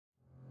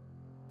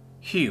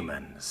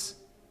Humans.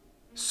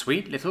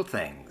 Sweet little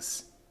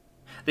things.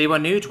 They were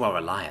new to our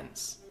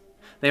alliance.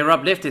 They were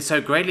uplifted so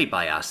greatly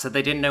by us that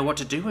they didn't know what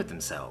to do with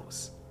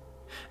themselves.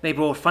 They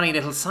brought funny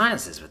little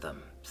sciences with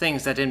them,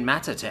 things that didn't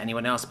matter to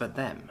anyone else but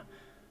them.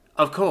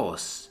 Of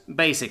course,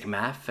 basic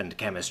math and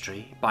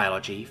chemistry,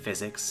 biology,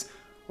 physics,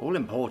 all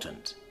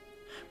important.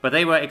 But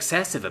they were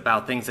excessive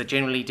about things that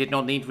generally did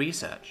not need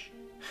research.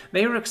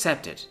 They were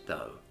accepted,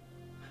 though.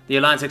 The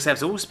Alliance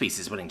accepts all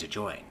species willing to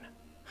join.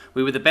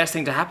 We were the best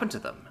thing to happen to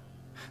them.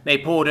 They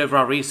pored over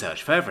our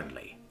research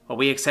fervently, while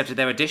we accepted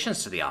their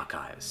additions to the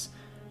archives.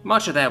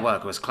 Much of their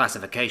work was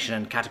classification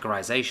and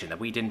categorization that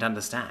we didn't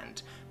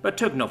understand, but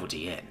took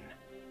novelty in.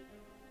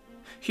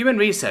 Human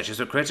researchers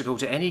were critical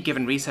to any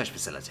given research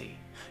facility,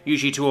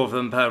 usually 2 of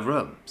them per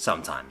room,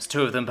 sometimes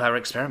 2 of them per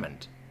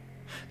experiment.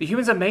 The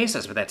humans amazed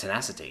us with their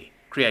tenacity,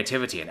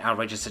 creativity, and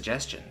outrageous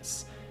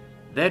suggestions.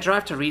 Their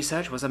drive to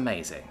research was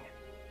amazing.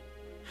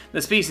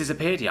 The species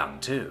appeared young,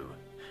 too.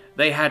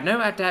 They had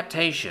no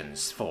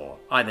adaptations for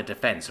either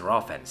defense or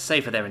offense,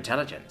 save for their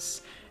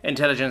intelligence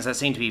that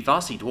seemed to be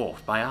vastly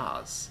dwarfed by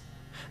ours.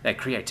 Their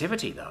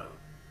creativity, though,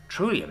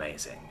 truly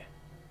amazing.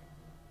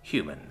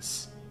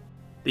 Humans.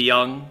 The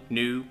young,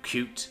 new,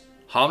 cute,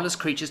 harmless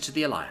creatures to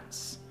the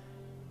Alliance.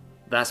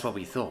 That's what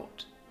we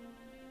thought.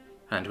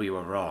 And we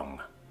were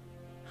wrong.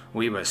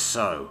 We were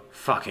so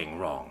fucking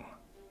wrong.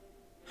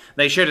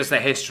 They showed us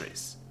their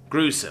histories.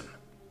 Gruesome,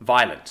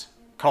 violent,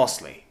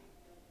 costly.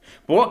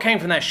 But what came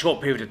from that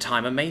short period of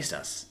time amazed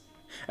us.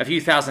 A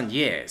few thousand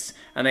years,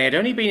 and they had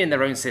only been in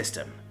their own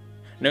system.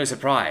 No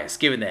surprise,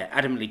 given their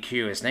adamantly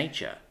curious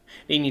nature,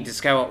 needing to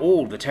scour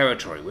all the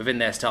territory within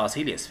their star's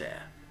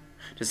heliosphere.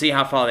 To see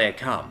how far they had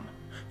come,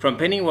 from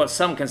pinning what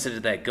some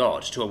considered their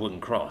god to a wooden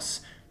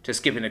cross, to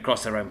skipping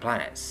across their own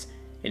planets,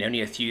 in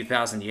only a few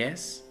thousand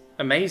years?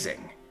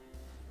 Amazing.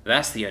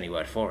 That's the only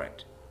word for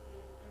it.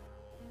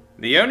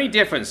 The only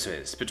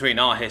differences between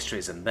our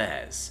histories and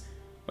theirs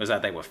was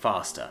that they were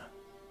faster.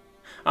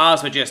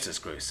 Ours were just as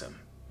gruesome.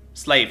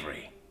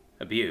 Slavery,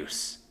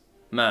 abuse,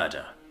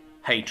 murder,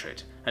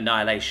 hatred,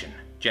 annihilation,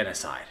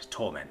 genocide,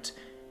 torment.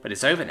 But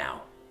it's over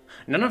now.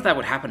 None of that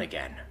would happen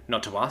again.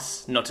 Not to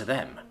us, not to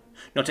them.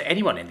 Not to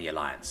anyone in the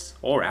Alliance,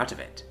 or out of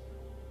it.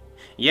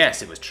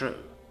 Yes, it was true.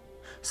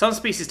 Some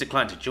species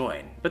declined to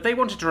join, but they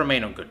wanted to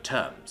remain on good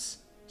terms.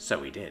 So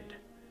we did.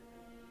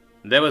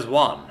 There was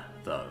one,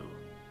 though.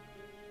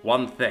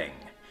 One thing.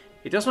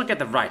 It does not get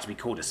the right to be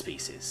called a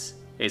species.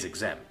 It is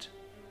exempt.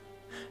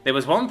 There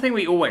was one thing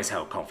we always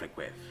held conflict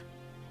with.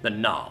 The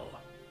Null.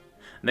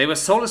 They were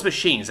soulless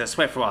machines that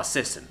swept through our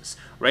systems,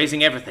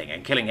 raising everything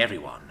and killing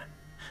everyone.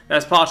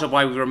 That's part of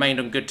why we remained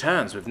on good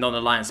terms with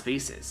non-Alliance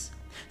species.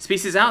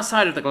 Species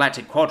outside of the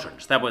Galactic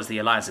Quadrant that was the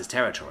Alliance's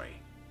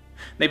territory.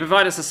 They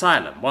provide us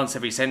asylum once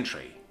every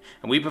century,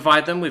 and we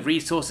provide them with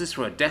resources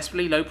for a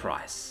desperately low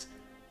price.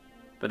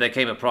 But there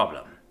came a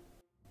problem.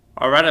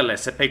 Our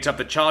analysts had picked up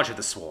the charge of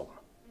the swarm.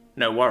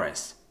 No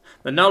worries.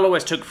 The Null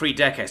always took 3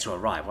 decades to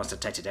arrive once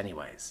detected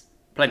anyways.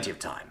 Plenty of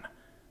time.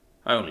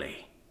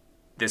 Only,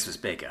 this was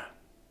bigger.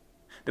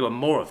 There were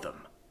more of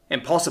them.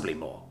 Impossibly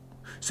more.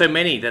 So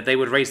many that they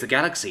would raise the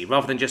galaxy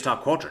rather than just our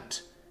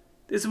quadrant.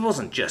 This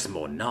wasn't just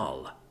more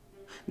Null.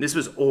 This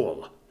was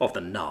all of the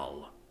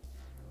Null.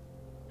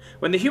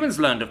 When the humans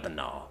learned of the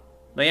Null,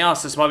 they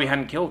asked us why we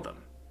hadn't killed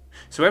them.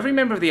 So every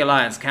member of the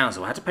Alliance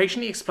Council had to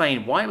patiently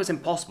explain why it was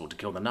impossible to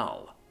kill the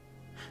Null.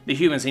 The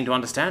humans seemed to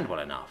understand well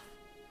enough.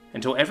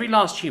 Until every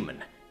last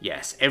human,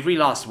 yes, every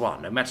last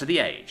one, no matter the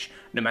age,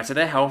 no matter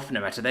their health,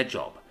 no matter their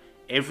job,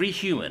 every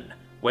human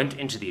went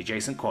into the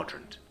adjacent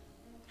quadrant.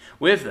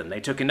 With them, they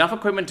took enough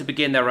equipment to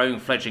begin their own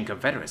fledgling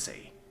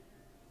confederacy.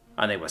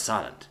 And they were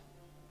silent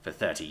for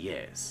 30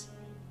 years.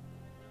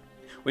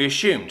 We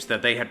assumed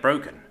that they had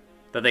broken,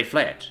 that they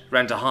fled,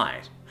 ran to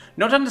hide,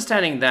 not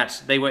understanding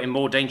that they were in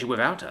more danger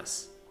without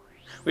us.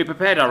 We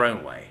prepared our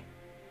own way.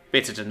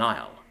 Bitter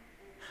denial.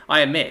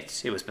 I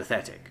admit it was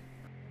pathetic.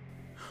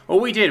 All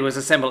we did was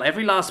assemble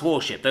every last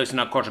warship those in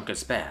our quadrant could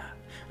spare,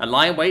 and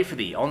lie in wait for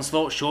the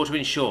onslaught sure to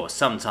ensure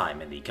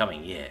sometime in the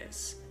coming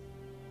years.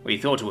 We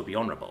thought it would be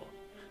honourable,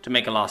 to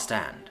make a last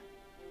stand.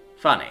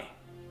 Funny.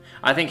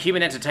 I think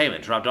human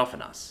entertainment rubbed off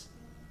on us.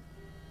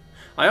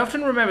 I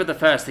often remember the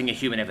first thing a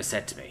human ever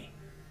said to me.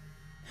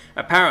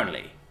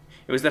 Apparently,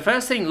 it was the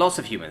first thing lots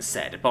of humans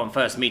said upon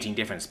first meeting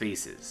different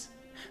species.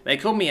 They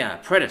called me a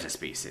predator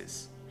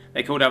species.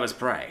 They called others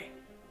prey.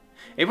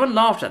 Everyone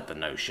laughed at the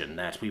notion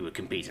that we would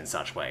compete in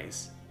such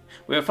ways.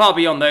 We were far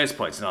beyond those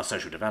points in our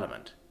social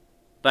development.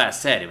 That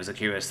said, it was a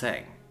curious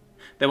thing.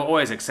 There were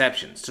always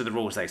exceptions to the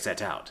rules they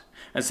set out,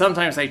 and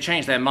sometimes they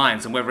changed their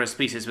minds on whether a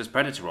species was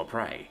predator or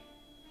prey.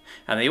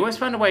 And they always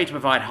found a way to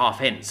provide half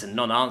hints and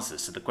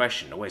non-answers to the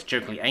question always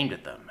jokingly aimed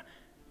at them.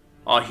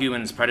 Are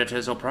humans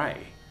predators or prey?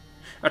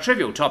 A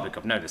trivial topic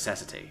of no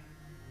necessity.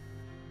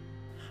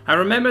 I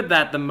remembered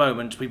that the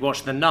moment we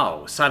watched the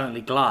Null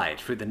silently glide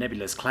through the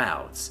nebulous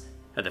clouds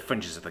at the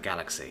fringes of the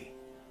galaxy.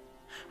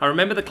 I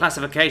remember the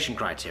classification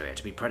criteria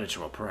to be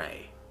predator or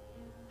prey.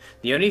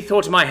 The only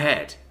thought in my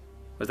head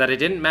was that it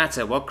didn't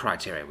matter what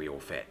criteria we all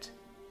fit.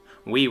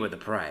 We were the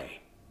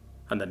prey.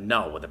 and the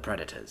null were the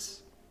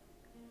predators.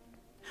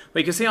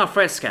 We could see our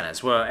threat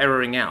scanners were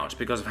erroring out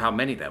because of how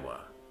many there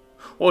were.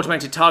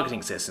 Automated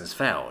targeting systems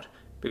failed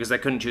because they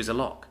couldn't choose a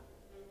lock.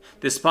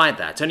 Despite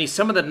that, only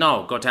some of the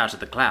null got out of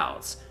the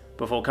clouds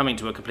before coming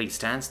to a complete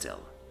standstill.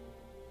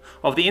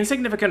 Of the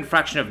insignificant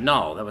fraction of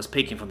null that was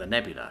peeking from the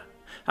nebula,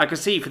 I could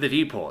see through the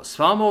viewports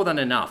far more than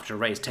enough to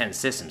raise 10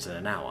 systems in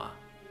an hour.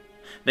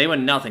 They were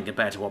nothing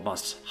compared to what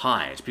must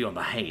hide beyond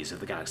the haze of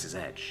the galaxy's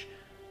edge.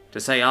 To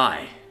say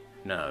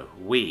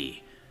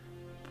we,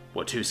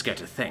 were too scared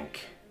to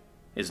think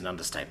is an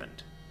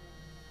understatement.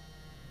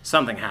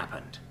 Something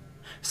happened.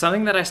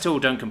 Something that I still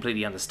don't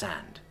completely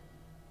understand.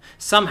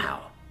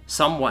 Somehow,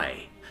 some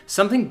way,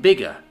 something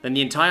bigger than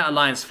the entire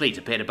Alliance fleet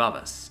appeared above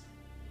us.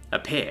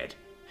 Appeared.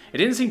 It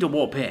didn't seem to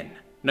warp in.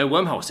 No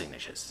wormhole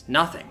signatures.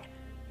 Nothing.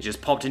 It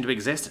just popped into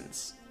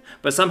existence.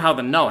 But somehow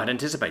the null had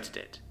anticipated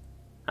it.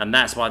 And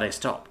that's why they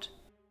stopped.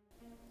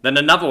 Then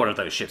another one of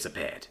those ships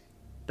appeared.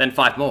 Then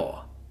 5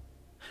 more.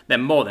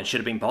 Then more than should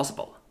have been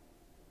possible.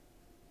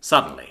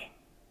 Suddenly,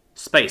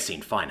 space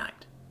seemed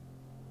finite.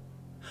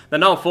 The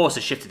null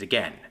forces shifted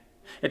again.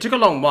 It took a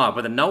long while,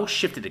 but the null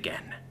shifted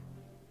again.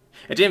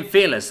 It didn't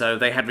feel as though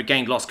they had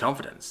regained lost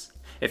confidence.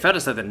 It felt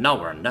as though the null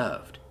were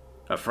unnerved.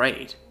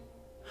 Afraid.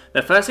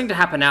 The first thing to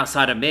happen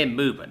outside of mere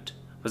movement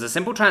was a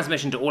simple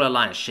transmission to all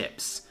Alliance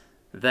ships.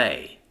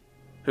 They,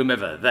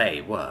 whomever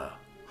they were,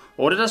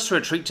 ordered us to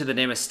retreat to the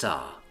nearest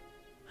star.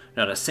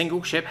 Not a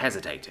single ship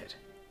hesitated.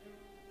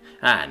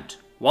 And,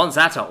 once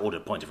at our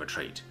ordered point of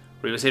retreat,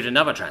 we received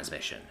another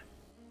transmission.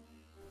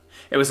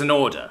 It was an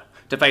order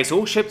to face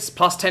all ships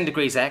plus 10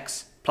 degrees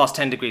X, plus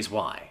 10 degrees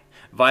Y,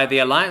 via the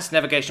Alliance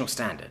Navigational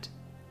Standard.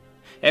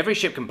 Every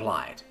ship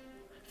complied.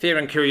 Fear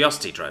and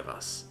curiosity drove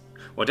us.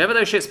 Whatever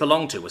those ships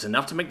belonged to was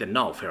enough to make the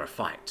null fear a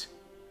fight.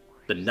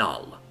 The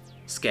null,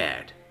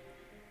 scared.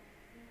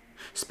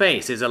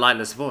 Space is a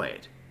lightless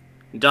void.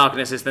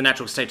 Darkness is the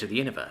natural state of the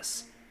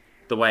universe,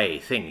 the way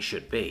things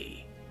should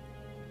be.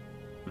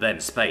 Then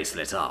space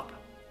lit up.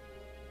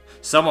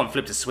 Someone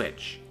flipped a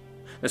switch.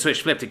 The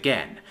switch flipped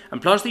again,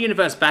 and plunged the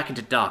universe back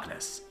into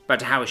darkness, back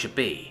to how it should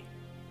be.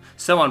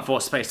 Someone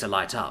forced space to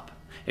light up,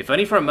 if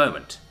only for a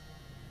moment.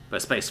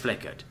 But space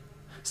flickered.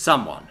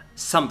 Someone,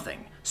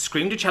 something,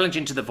 screamed a challenge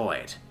into the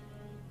void.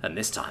 And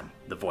this time,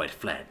 the void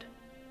fled.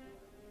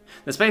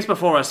 The space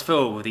before us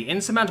filled with the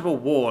insurmountable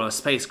wall of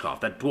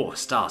spacecraft that dwarfed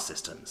star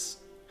systems,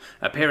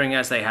 appearing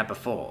as they had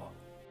before.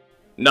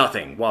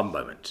 Nothing one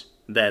moment,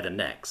 there the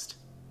next.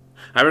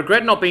 I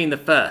regret not being the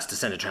first to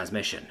send a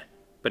transmission,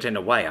 but in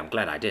a way I'm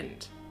glad I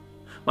didn't.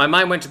 My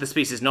mind went to the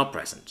species not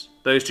present,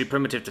 those too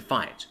primitive to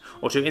fight,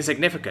 or too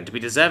insignificant to be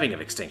deserving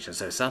of extinction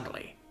so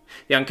suddenly.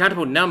 The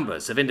uncountable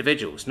numbers of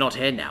individuals not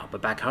here now,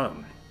 but back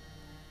home.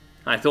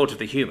 I thought of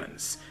the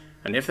humans,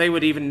 and if they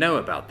would even know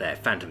about their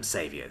phantom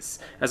saviors,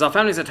 as our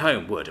families at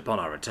home would upon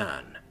our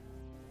return.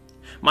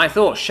 My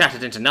thoughts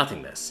shattered into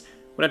nothingness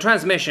when a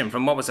transmission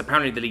from what was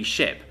apparently the lead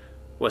ship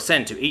was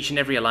sent to each and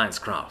every Alliance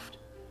craft.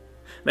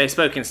 They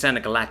spoke in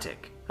Standard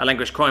Galactic, a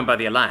language coined by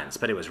the Alliance,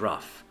 but it was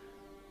rough.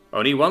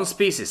 Only one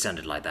species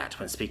sounded like that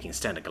when speaking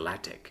Standard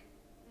Galactic.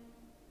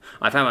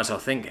 I found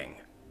myself thinking,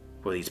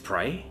 were these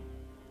prey?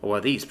 Or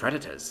were these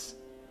predators?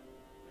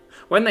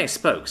 When they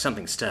spoke,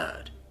 something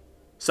stirred.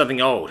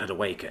 Something old had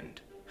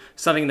awakened.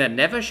 Something that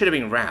never should have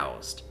been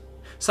roused.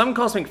 Some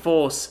cosmic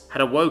force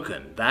had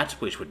awoken that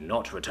which would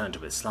not return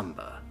to its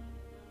slumber.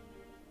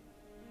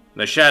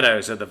 The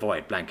shadows of the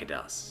void blanket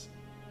us.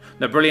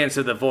 The brilliance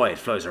of the void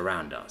flows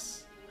around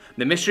us.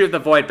 The mystery of the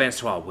void bends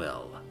to our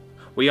will.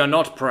 We are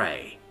not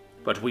prey,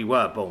 but we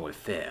were born with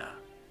fear.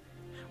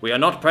 We are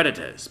not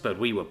predators, but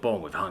we were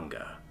born with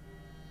hunger.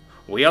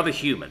 We are the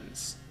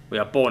humans. We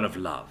are born of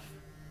love.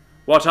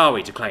 What are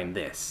we to claim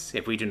this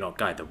if we do not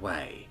guide the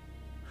way?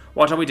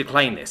 What are we to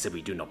claim this if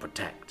we do not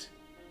protect?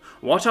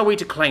 What are we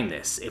to claim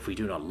this if we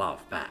do not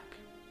love back?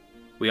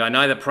 We are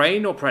neither prey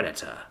nor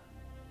predator.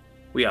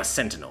 We are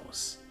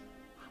sentinels.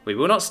 We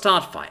will not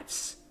start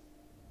fights,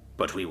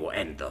 but we will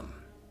end them.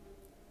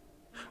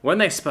 When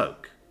they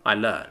spoke, I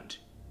learned.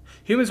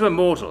 Humans were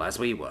mortal as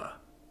we were,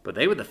 but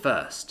they were the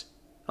first,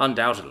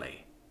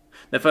 undoubtedly.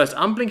 The first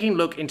unblinking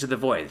look into the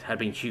void had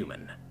been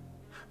human.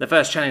 The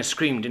first challenge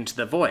screamed into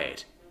the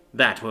void,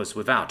 that was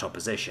without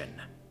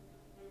opposition.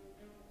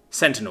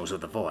 Sentinels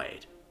of the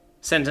void,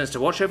 sentenced to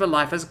watch over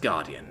life as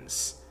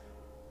guardians.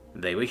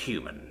 They were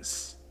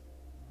humans.